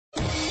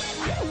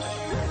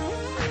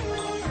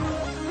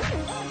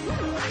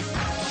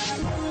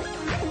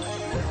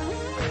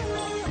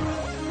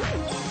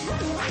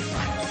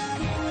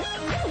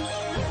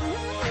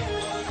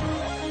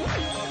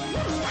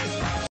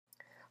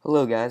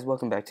Hello guys,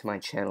 welcome back to my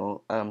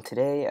channel.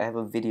 Today I have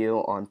a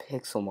video on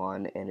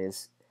Pixelmon and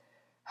is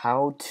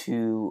how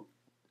to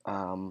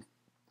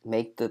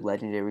make the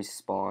legendary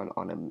spawn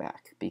on a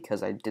Mac,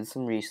 because I did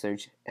some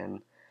research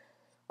and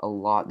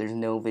there's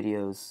no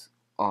videos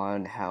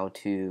on how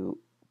to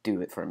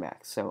do it for a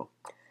Mac. So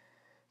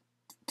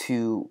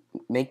to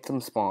make them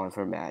spawn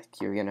for a Mac,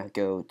 you're gonna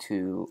go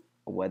to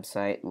a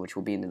website which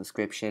will be in the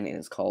description, and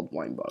it's called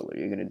Winebottler.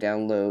 You're gonna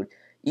download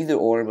either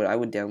or, but I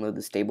would download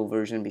the stable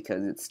version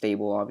because it's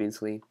stable,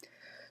 obviously.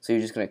 So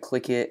you're just going to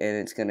click it, and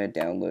it's going to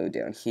download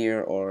down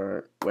here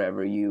or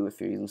wherever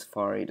if you're using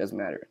Safari, it doesn't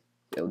matter.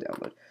 It'll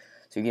download.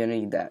 So you're going to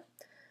need that.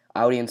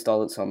 I already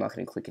installed it, so I'm not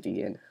going to click it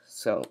again.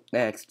 So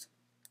next,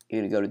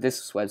 you're going to go to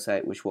this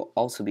website, which will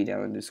also be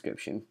down in the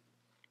description.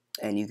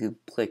 And you can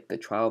click the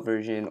trial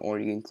version, or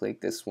you can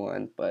click this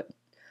one, but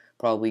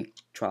probably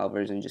trial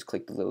version, just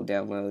click the little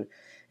download,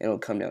 and it'll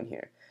come down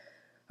here.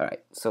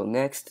 Alright, so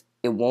next,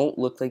 it won't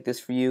look like this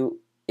for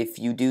you. If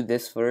you do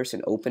this first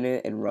and open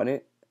it and run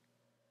it,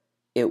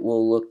 it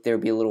will look,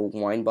 there'll be a little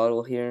wine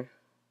bottle here,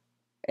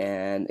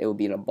 and it will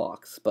be in a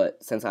box.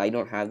 But since I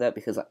don't have that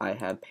because I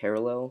have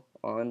Parallel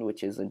on,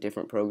 which is a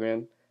different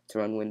program to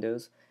run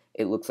Windows,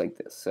 it looks like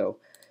this. So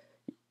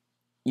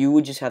you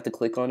would just have to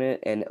click on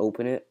it and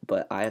open it,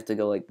 but I have to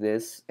go like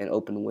this and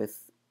open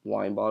with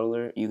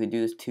Winebottler. You could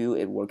do this too,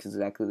 it works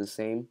exactly the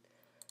same.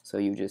 So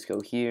you just go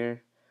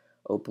here,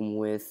 open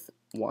with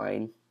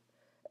Wine,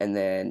 and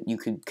then you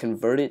could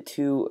convert it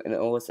to an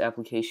OS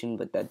application,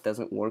 but that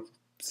doesn't work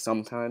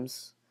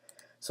sometimes.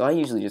 So I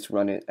usually just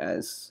run it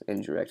as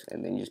indirect,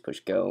 and then you just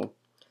push go,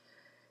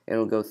 and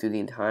it'll go through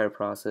the entire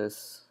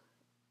process.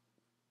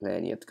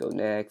 Then you have to go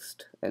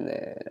next, and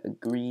then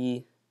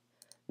agree,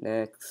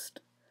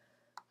 next.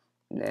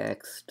 You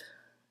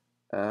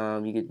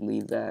could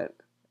leave that.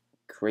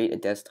 Create a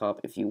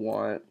desktop if you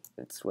want.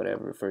 It's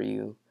whatever for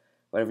you,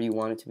 whatever you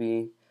want it to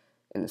be,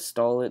 and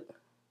install it.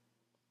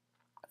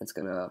 It's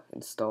gonna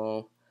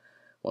install.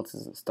 Once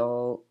it's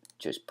installed,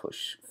 just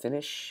push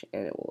finish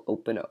and it will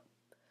open up,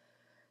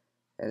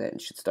 and then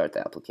it should start the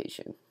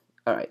application.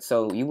 Alright,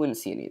 so you wouldn't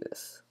see any of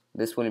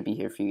this wouldn't be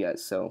here for you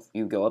guys. So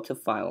you go up to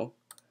file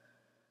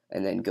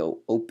and then go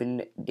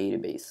open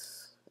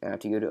database, and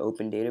after you go to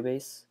open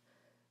database,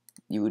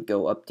 you would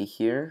go up to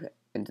here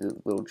into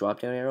the little drop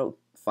down arrow,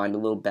 find a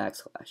little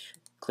backslash,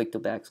 click the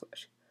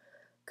backslash,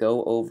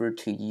 go over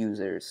to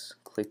users,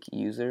 click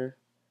user,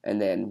 and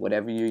then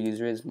whatever your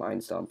user is,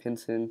 mine's Don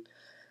Pinson.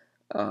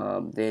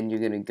 Then you're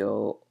gonna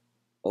go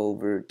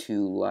over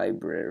to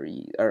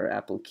library or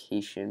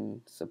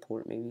application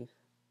support, maybe.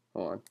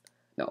 Hold on,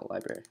 no,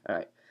 library. All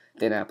right,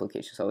 then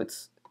application. So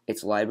it's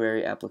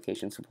library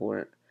application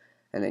support,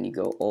 and then you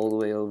go all the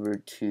way over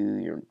to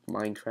your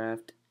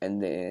Minecraft,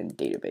 and then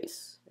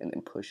database, and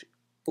then push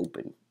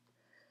open.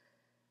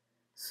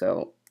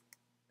 So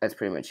that's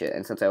pretty much it.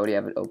 And since I already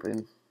have it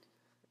open,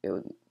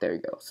 there you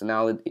go. So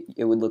now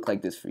it would look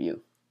like this for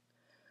you.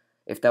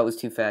 If that was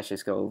too fast,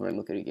 just go over and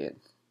look at it again.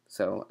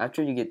 So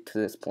after you get to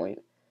this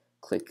point,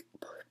 click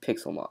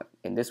Pixelmon,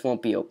 and this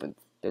won't be open.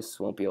 This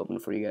won't be open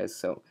for you guys,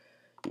 so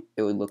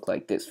it would look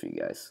like this for you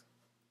guys.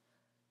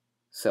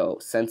 So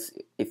since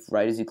if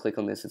right as you click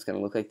on this, it's going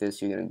to look like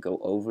this, you're going to go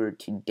over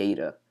to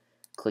data,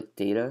 click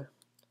data,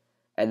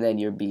 and then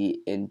you'll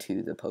be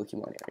into the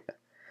Pokemon area.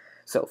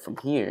 So from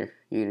here,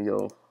 you're going to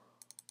go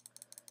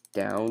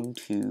down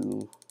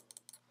to,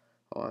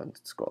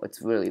 scroll.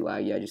 It's really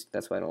laggy.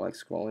 That's why I don't like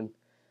scrolling.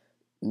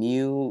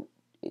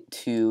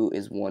 Mewtwo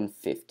is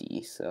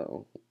 150,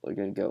 so we're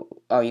gonna go.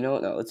 Oh, you know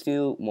what? No, let's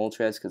do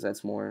Moltres because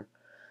that's more.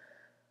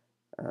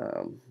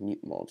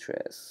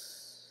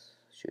 Moltres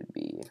should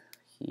be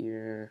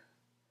here.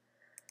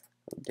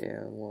 Go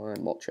down one.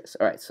 Moltres.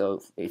 All right,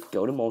 so if you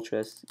go to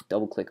Moltres,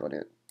 double click on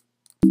it.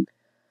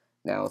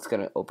 Now it's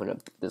gonna open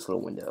up this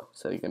little window.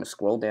 So you're gonna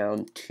scroll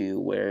down to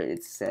where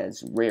it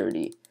says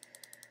rarity,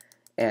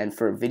 and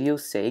for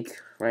video's sake,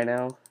 right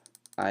now,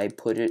 I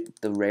put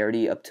the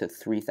rarity up to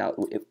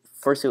 3,000.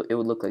 First, it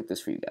would look like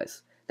this for you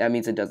guys. That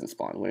means it doesn't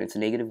spawn. When it's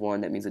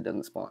 -1, that means it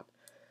doesn't spawn.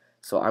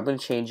 So I'm going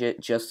to change it,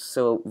 just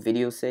so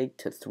video's sake,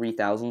 to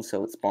 3,000,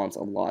 so it spawns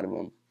a lot of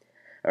them.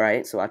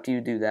 Alright, so after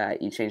you do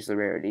that, you change the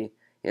rarity.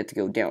 You have to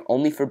go down,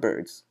 only for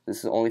birds. This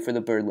is only for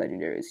the bird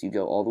legendaries. You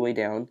go all the way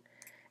down,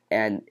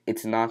 and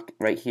it's not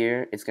right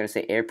here. It's going to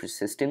say air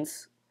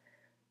persistence.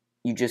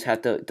 You just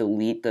have to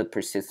delete the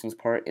persistence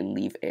part and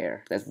leave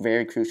air. That's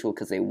very crucial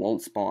because they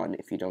won't spawn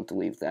if you don't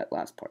delete that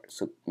last part.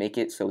 So make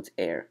it so it's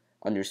air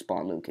under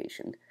spawn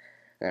location.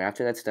 And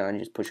after that's done,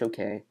 just push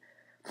OK.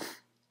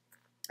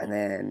 And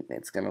then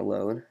it's going to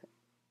load.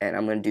 And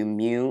I'm going to do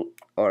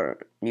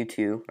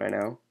Mewtwo right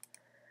now,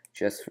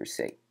 just for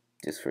sake,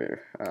 just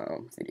for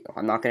video.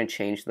 I'm not going to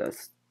change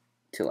this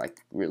to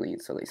like really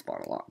so they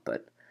spawn a lot.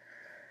 But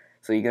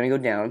so you're going to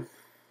go down,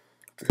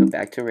 go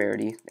back to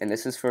rarity, and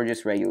this is for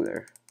just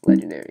regular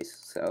legendaries.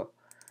 So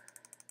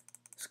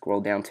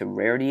scroll down to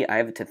rarity. I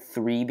have it to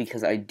 3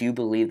 because I do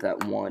believe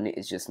that 1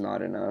 is just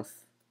not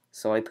enough.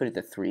 So I put it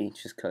to 3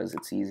 just because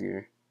it's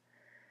easier.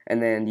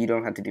 And then you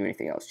don't have to do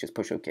anything else. Just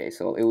push OK.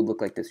 So it would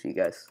look like this for you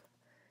guys.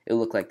 it'll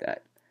look like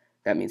that.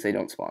 That means they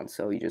don't spawn.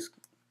 So you just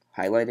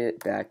highlight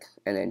it back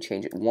and then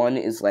change it. 1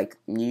 is like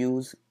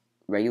Mew's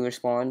regular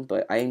spawn,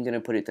 but I'm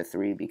gonna put it to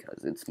 3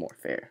 because it's more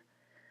fair.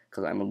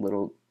 Because I'm a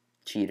little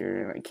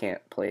cheater and I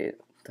can't play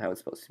it how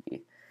it's supposed to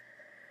be.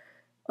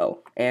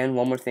 Oh, and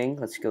one more thing.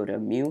 Let's go to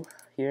Mew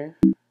here.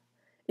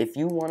 If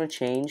you want to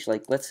change,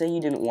 like, let's say you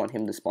didn't want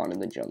him to spawn in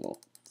the jungle.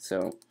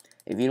 So,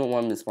 if you don't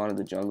want him to spawn in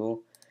the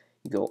jungle,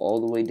 you go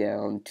all the way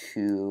down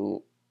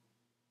to,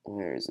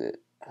 where is it?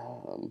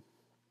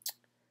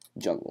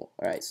 Jungle.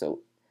 Alright, so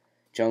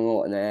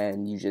jungle, and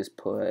then you just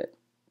put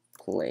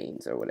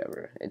plains or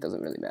whatever. It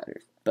doesn't really matter.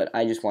 But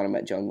I just want him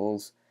at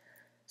jungles,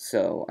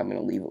 so I'm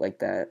going to leave it like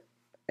that.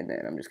 And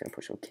then I'm just going to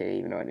push OK,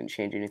 even though I didn't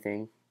change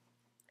anything.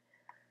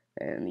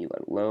 And you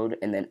let it load.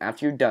 And then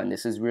after you're done,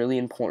 this is really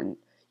important.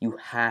 You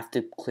have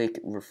to click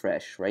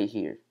refresh right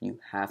here. You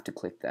have to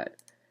click that,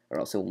 or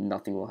else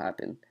nothing will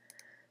happen.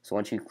 So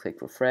once you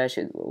click refresh,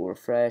 it will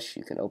refresh.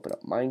 You can open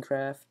up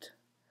Minecraft.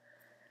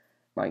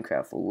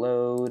 Minecraft will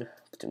load.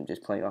 I'm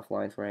just playing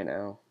offline for right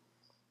now.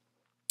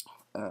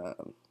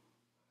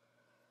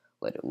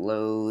 Let it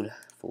load.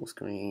 Full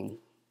screen.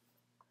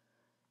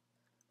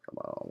 Come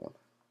on.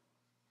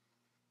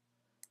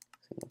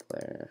 Single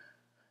player.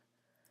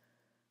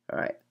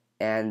 Alright.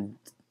 And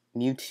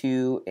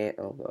Mewtwo and...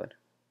 oh god.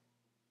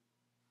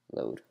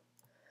 Load.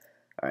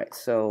 Alright,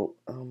 so...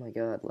 oh my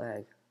god,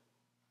 lag.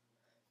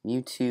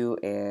 Mewtwo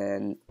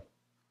and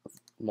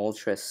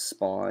Moltres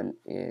spawn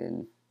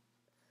in...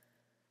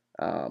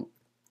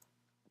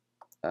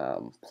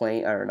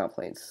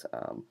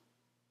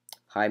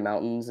 high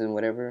mountains and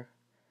whatever.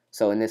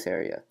 So in this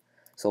area.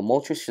 So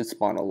Moltres should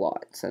spawn a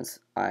lot since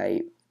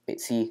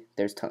see,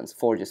 there's tons.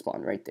 4 just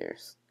spawned right there.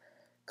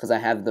 Because I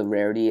have the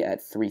rarity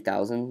at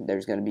 3,000,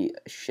 there's going to be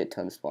a shit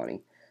ton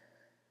spawning.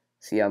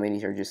 See how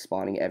many are just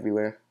spawning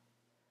everywhere?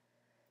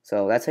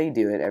 So that's how you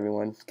do it,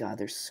 everyone. God,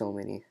 there's so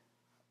many.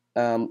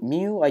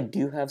 Mew, I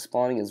do have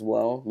spawning as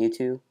well,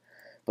 Mewtwo.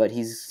 But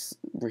his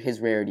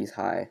rarity's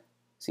high.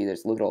 See,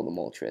 look at all the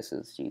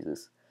Moltresses,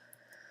 Jesus.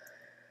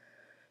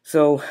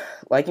 So,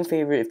 like and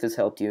favorite if this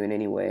helped you in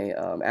any way.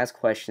 Ask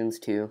questions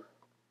too,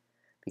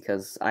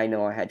 because I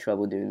know I had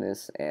trouble doing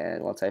this,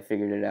 and once I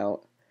figured it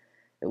out,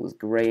 it was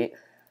great.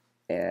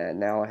 And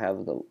now I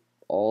have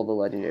all the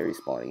legendaries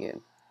spawning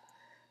in.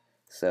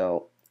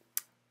 So,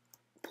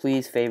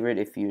 please favorite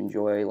if you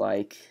enjoy,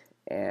 like,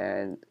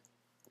 and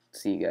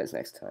see you guys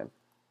next time.